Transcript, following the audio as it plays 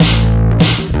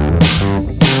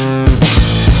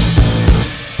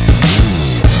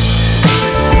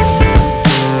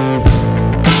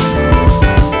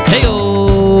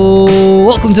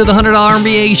Welcome to the $100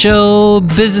 MBA Show.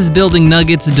 Business building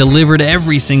nuggets delivered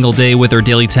every single day with our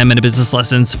daily 10-minute business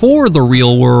lessons for the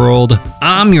real world.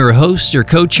 I'm your host, your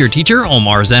coach, your teacher,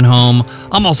 Omar Zenhom.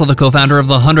 I'm also the co-founder of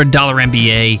the $100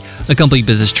 MBA, a complete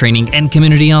business training and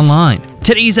community online.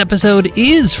 Today's episode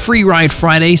is Free Ride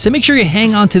Friday, so make sure you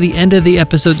hang on to the end of the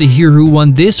episode to hear who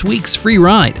won this week's free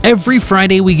ride. Every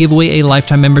Friday, we give away a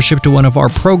lifetime membership to one of our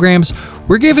programs.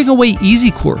 We're giving away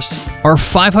Easy Course, our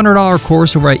 $500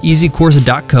 course over at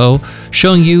easycourse.co,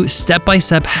 showing you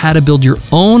step-by-step how to build your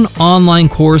own online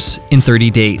course in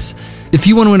 30 days. If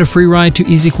you want to win a free ride to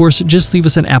Easy Course, just leave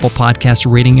us an Apple Podcast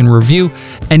rating and review,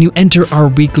 and you enter our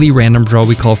weekly random draw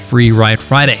we call Free Ride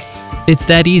Friday. It's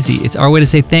that easy. It's our way to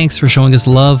say thanks for showing us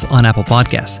love on Apple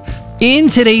Podcasts.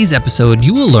 In today's episode,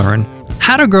 you will learn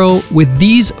how to grow with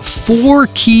these 4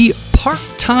 key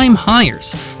part-time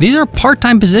hires. These are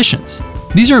part-time positions.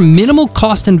 These are minimal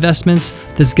cost investments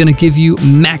that's going to give you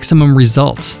maximum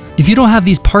results. If you don't have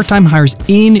these part-time hires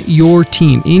in your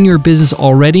team, in your business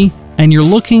already, and you're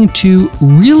looking to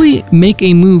really make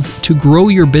a move to grow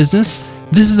your business,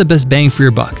 this is the best bang for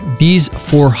your buck. These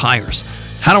 4 hires.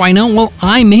 How do I know? Well,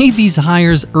 I made these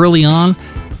hires early on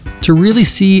to really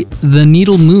see the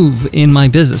needle move in my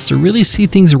business, to really see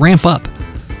things ramp up.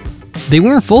 They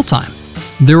weren't full-time.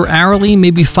 They were hourly,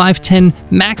 maybe 5, 10,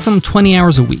 maximum 20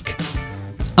 hours a week.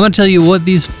 I'm going to tell you what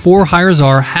these 4 hires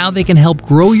are, how they can help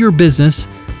grow your business,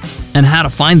 and how to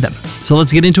find them. So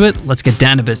let's get into it. Let's get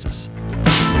down to business.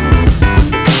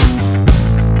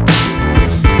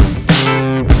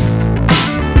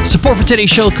 Support for today's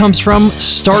show comes from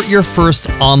Start Your First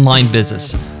Online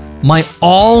Business, my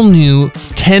all-new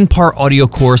 10-part audio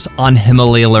course on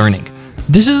Himalaya Learning.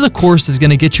 This is a course that's going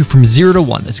to get you from 0 to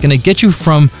 1. It's going to get you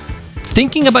from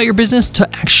thinking about your business to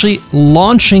actually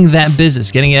launching that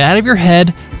business, getting it out of your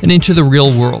head and into the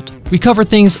real world. We cover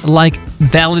things like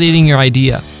validating your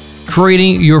idea,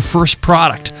 creating your first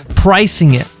product,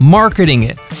 pricing it, marketing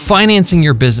it, financing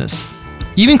your business,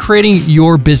 even creating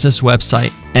your business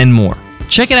website, and more.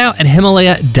 Check it out at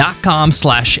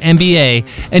Himalaya.com/MBA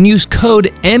and use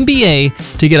code MBA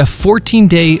to get a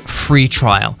 14-day free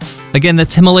trial. Again,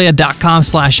 that's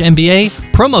Himalaya.com/MBA,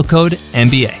 promo code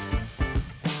MBA.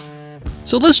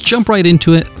 So let's jump right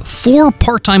into it. 4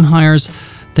 part-time hires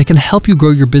that can help you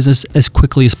grow your business as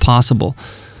quickly as possible.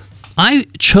 I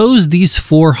chose these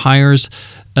 4 hires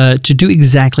to do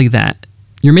exactly that.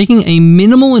 You're making a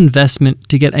minimal investment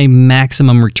to get a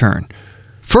maximum return.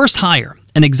 First hire.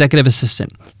 An executive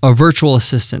assistant, a virtual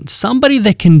assistant, somebody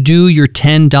that can do your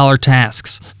 $10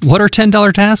 tasks. What are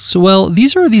 $10 tasks? Well,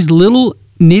 these are these little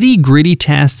nitty-gritty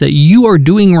tasks that you are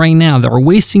doing right now that are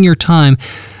wasting your time,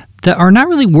 that are not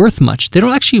really worth much. They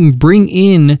don't actually bring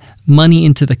in money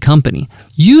into the company.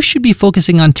 You should be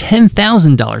focusing on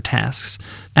 $10,000 tasks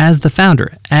as the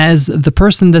founder, as the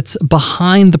person that's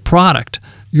behind the product.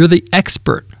 You're the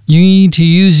expert. You need to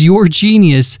use your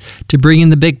genius to bring in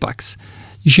the big bucks.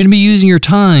 You shouldn't be using your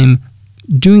time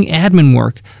doing admin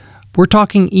work. We're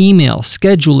talking email,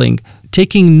 scheduling,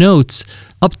 taking notes,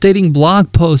 updating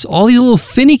blog posts, all these little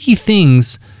finicky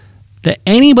things that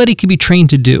anybody could be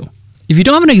trained to do. If you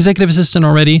don't have an executive assistant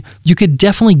already, you could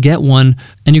definitely get one,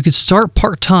 and you could start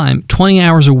part-time, 20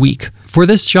 hours a week. For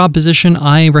this job position,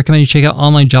 I recommend you check out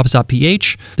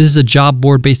onlinejobs.ph. This is a job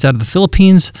board based out of the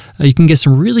Philippines. You can get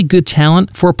some really good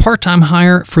talent. For a part-time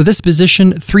hire, for this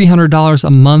position, $300 a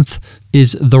month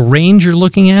is the range you're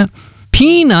looking at.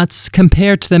 Peanuts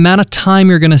compared to the amount of time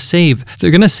you're going to save.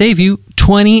 They're going to save you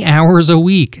 20 hours a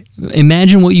week.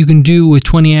 Imagine what you can do with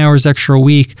 20 hours extra a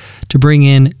week to bring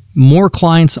in more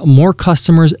clients, more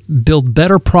customers, build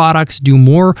better products, do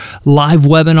more live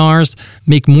webinars,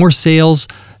 make more sales.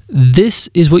 This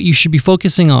is what you should be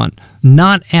focusing on,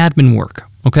 not admin work,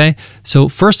 okay? So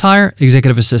first hire,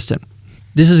 executive assistant.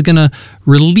 This is going to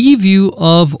relieve you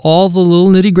of all the little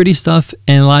nitty-gritty stuff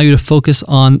and allow you to focus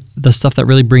on the stuff that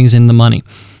really brings in the money.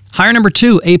 Hire number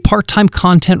 2, a part-time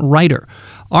content writer.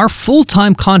 Our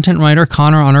full-time content writer,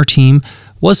 Connor, on our team,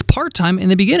 was part-time in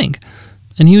the beginning,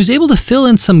 and he was able to fill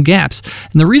in some gaps.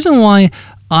 And the reason why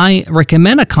I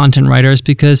recommend a content writer is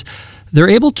because they're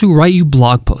able to write you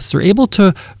blog posts. They're able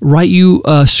to write you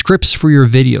scripts for your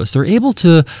videos. They're able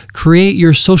to create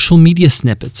your social media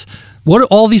snippets. What do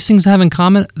all these things have in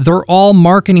common? They're all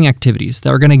marketing activities that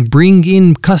are going to bring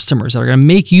in customers, that are going to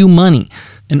make you money.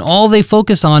 And all they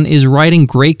focus on is writing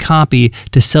great copy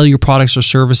to sell your products or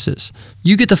services.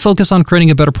 You get to focus on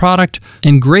creating a better product,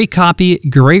 and great copy,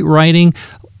 great writing,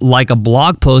 like a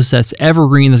blog post that's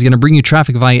evergreen, that's going to bring you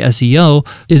traffic via SEO,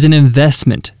 is an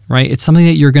investment, right? It's something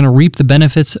that you're going to reap the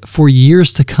benefits for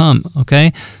years to come,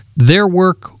 okay? Their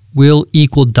work will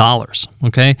equal dollars,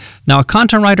 okay? Now, a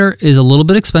content writer is a little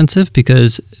bit expensive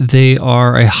because they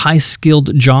are a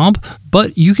high-skilled job,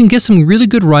 but you can get some really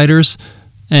good writers,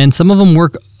 and some of them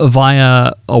work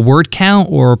via a word count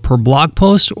or per blog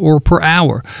post or per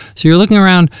hour. So you're looking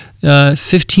around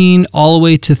 $15 all the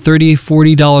way to $30,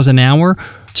 $40 an hour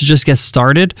to just get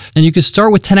started. And you can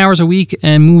start with 10 hours a week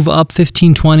and move up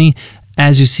 15, 20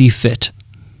 as you see fit.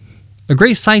 A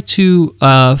great site to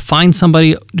find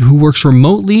somebody who works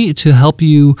remotely to help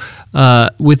you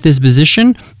with this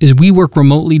position is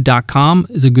weworkremotely.com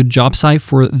is a good job site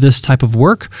for this type of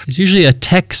work. It's usually a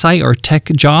tech site or tech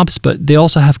jobs, but they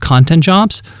also have content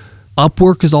jobs.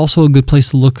 Upwork is also a good place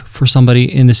to look for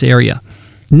somebody in this area.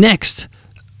 Next,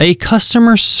 a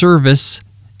customer service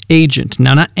agent.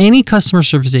 Now, not any customer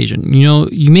service agent. You know,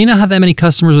 you may not have that many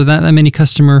customers or that many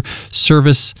customer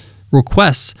service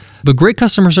requests, but great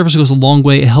customer service goes a long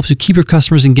way. It helps you keep your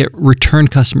customers and get return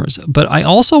customers. But I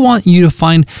also want you to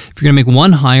find, if you're going to make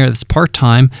one hire that's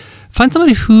part-time, find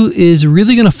somebody who is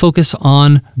really going to focus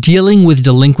on dealing with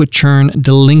delinquent churn,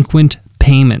 delinquent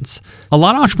payments. A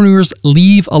lot of entrepreneurs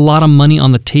leave a lot of money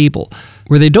on the table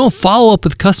where they don't follow up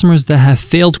with customers that have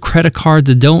failed credit cards,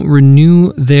 that don't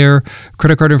renew their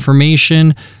credit card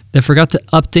information, that forgot to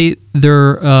update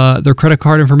their credit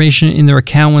card information in their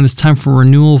account when it's time for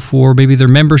renewal for maybe their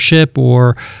membership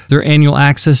or their annual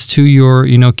access to your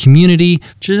community.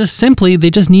 Just simply, they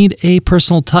just need a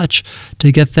personal touch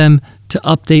to get them to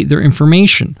update their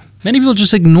information. Many people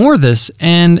just ignore this,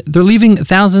 and they're leaving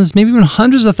thousands, maybe even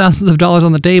hundreds of thousands of dollars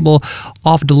on the table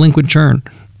off delinquent churn.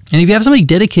 And if you have somebody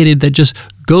dedicated that just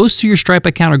goes to your Stripe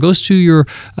account or goes to your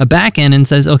back end and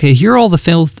says, okay, here are all the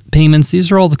failed payments. These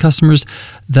are all the customers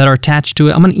that are attached to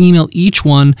it. I'm going to email each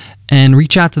one and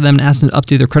reach out to them and ask them to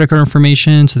update their credit card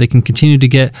information so they can continue to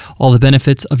get all the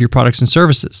benefits of your products and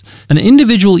services. An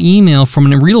individual email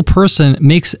from a real person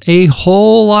makes a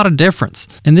whole lot of difference.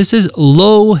 And this is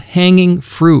low-hanging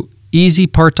fruit. Easy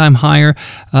part-time hire.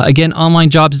 Again,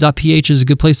 onlinejobs.ph is a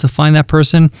good place to find that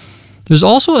person. There's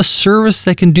also a service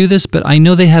that can do this, but I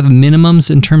know they have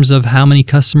minimums in terms of how many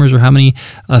customers or how many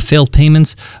failed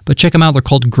payments. But check them out. They're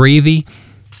called Gravy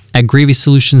at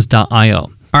gravysolutions.io. All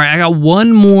right, I got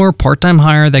one more part-time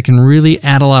hire that can really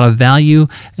add a lot of value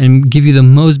and give you the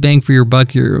most bang for your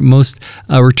buck, your most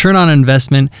return on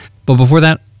investment. But before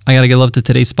that, I got to give love to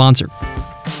today's sponsor.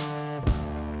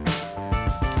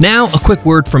 Now, a quick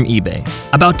word from eBay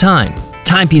about time.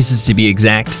 Timepieces to be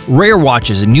exact, rare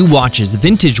watches, new watches,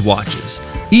 vintage watches.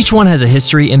 Each one has a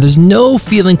history, and there's no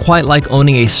feeling quite like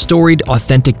owning a storied,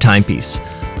 authentic timepiece.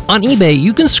 On eBay,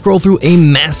 you can scroll through a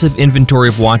massive inventory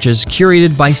of watches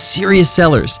curated by serious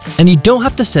sellers, and you don't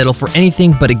have to settle for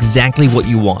anything but exactly what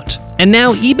you want. And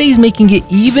now eBay's making it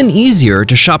even easier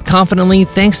to shop confidently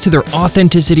thanks to their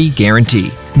authenticity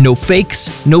guarantee. No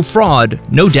fakes, no fraud,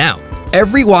 no doubt.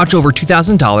 Every watch over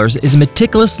 $2,000 is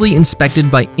meticulously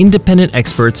inspected by independent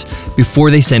experts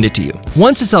before they send it to you.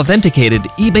 Once it's authenticated,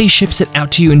 eBay ships it out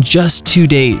to you in just 2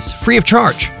 days, free of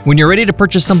charge. When you're ready to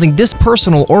purchase something this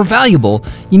personal or valuable,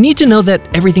 you need to know that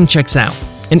everything checks out.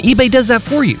 And eBay does that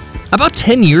for you. About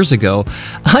 10 years ago,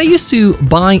 I used to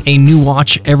buy a new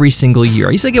watch every single year.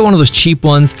 I used to get one of those cheap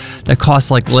ones that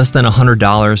cost like less than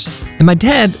 $100. And my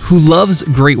dad, who loves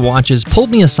great watches, pulled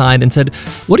me aside and said,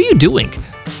 "What are you doing?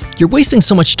 You're wasting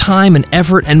so much time and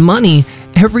effort and money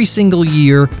every single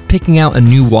year picking out a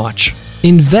new watch.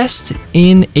 Invest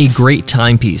in a great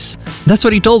timepiece." That's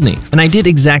what he told me, and I did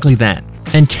exactly that.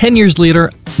 And 10 years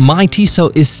later, my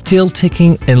Tissot is still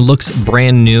ticking and looks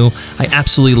brand new. I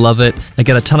absolutely love it. I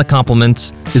get a ton of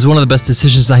compliments. It's one of the best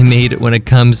decisions I made when it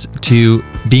comes to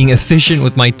being efficient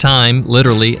with my time,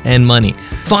 literally, and money.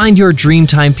 Find your dream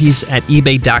timepiece at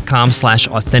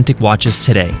ebay.com/authentic watches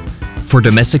today for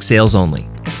domestic sales only.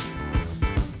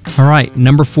 All right,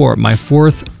 number 4, my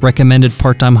fourth recommended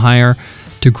part-time hire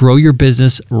to grow your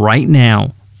business right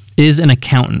now is an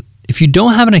accountant. If you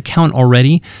don't have an accountant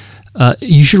already,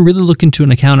 you should really look into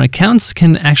an accountant. Accountants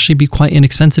can actually be quite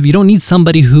inexpensive. You don't need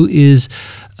somebody who is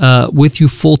with you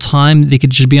full-time. They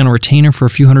could just be on a retainer for a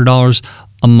few $100s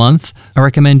a month. I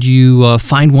recommend you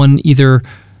find one either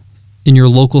in your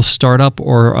local startup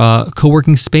or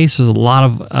co-working space. There's a lot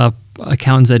of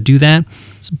accountants that do that.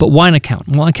 But why an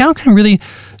accountant? Well, an accountant can really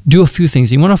do a few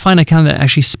things. You want to find an accountant that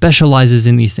actually specializes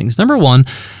in these things. Number one,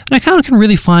 an accountant can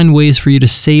really find ways for you to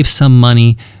save some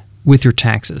money with your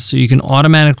taxes, so you can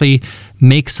automatically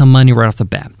make some money right off the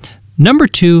bat. Number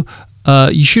two,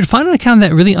 you should find an accountant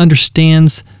that really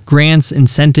understands grants,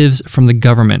 incentives from the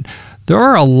government. There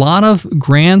are a lot of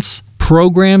grants,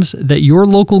 programs that your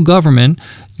local government,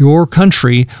 your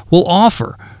country will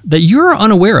offer that you're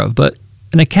unaware of, but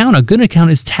a good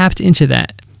accountant is tapped into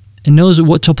that. and knows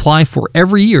what to apply for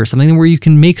every year, something where you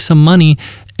can make some money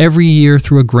every year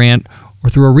through a grant or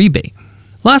through a rebate.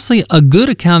 Lastly, a good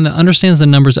accountant that understands the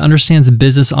numbers, understands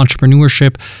business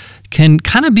entrepreneurship, can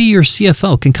kind of be your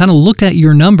CFO, can kind of look at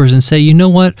your numbers and say, you know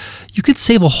what, you could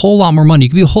save a whole lot more money. You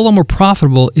could be a whole lot more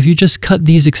profitable if you just cut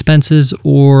these expenses,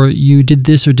 or you did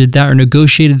this or did that, or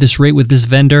negotiated this rate with this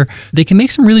vendor. They can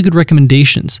make some really good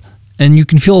recommendations, and you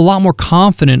can feel a lot more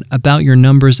confident about your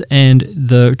numbers and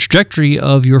the trajectory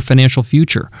of your financial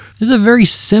future. This is a very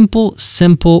simple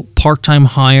part-time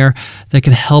hire that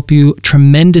can help you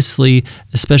tremendously,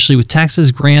 especially with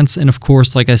taxes, grants, and of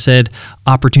course, like I said,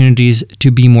 opportunities to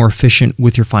be more efficient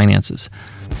with your finances.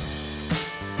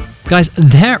 Guys,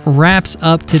 that wraps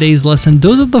up today's lesson.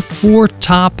 Those are the 4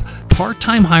 top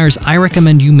part-time hires I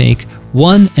recommend you make.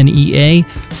 1, an EA.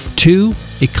 2,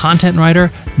 a content writer.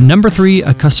 3,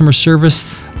 a customer service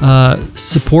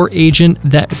support agent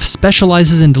that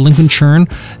specializes in delinquent churn.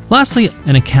 Lastly,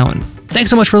 an accountant. Thanks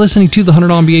so much for listening to the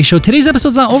 $100 MBA Show. Today's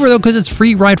episode's not over though, because it's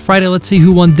Free Ride Friday. Let's see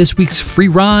who won this week's free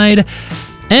ride.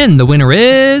 And the winner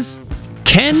is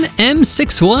Ken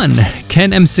M61.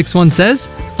 Ken M61 says,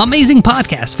 amazing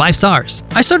podcast, 5 stars.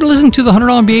 I started listening to the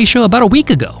 $100 MBA Show about a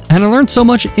week ago, and I learned so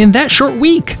much in that short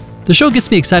week. The show gets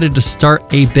me excited to start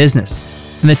a business,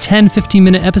 and the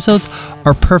 10-15-minute episodes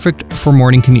are perfect for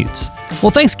morning commutes. Well,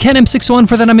 thanks, Ken M61,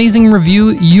 for that amazing review.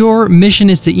 Your mission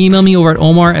is to email me over at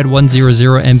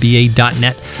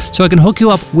omar@100mba.net so I can hook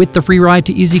you up with the free ride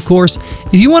to Easy Course.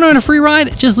 If you want to win a free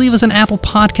ride, just leave us an Apple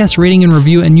Podcast rating and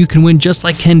review, and you can win just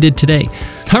like Ken did today.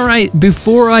 All right,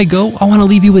 before I go, I want to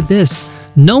leave you with this.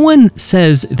 No one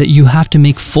says that you have to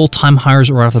make full-time hires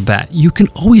right off the bat. You can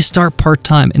always start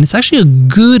part-time, and it's actually a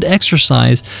good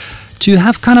exercise to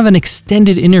have kind of an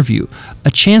extended interview,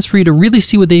 a chance for you to really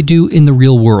see what they do in the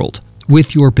real world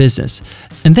with your business.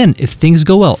 And then if things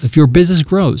go well, if your business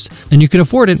grows and you can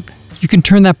afford it, you can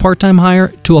turn that part-time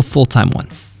hire to a full-time one.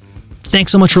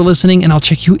 Thanks so much for listening, and I'll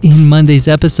check you in Monday's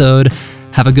episode.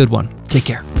 Have a good one. Take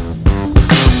care.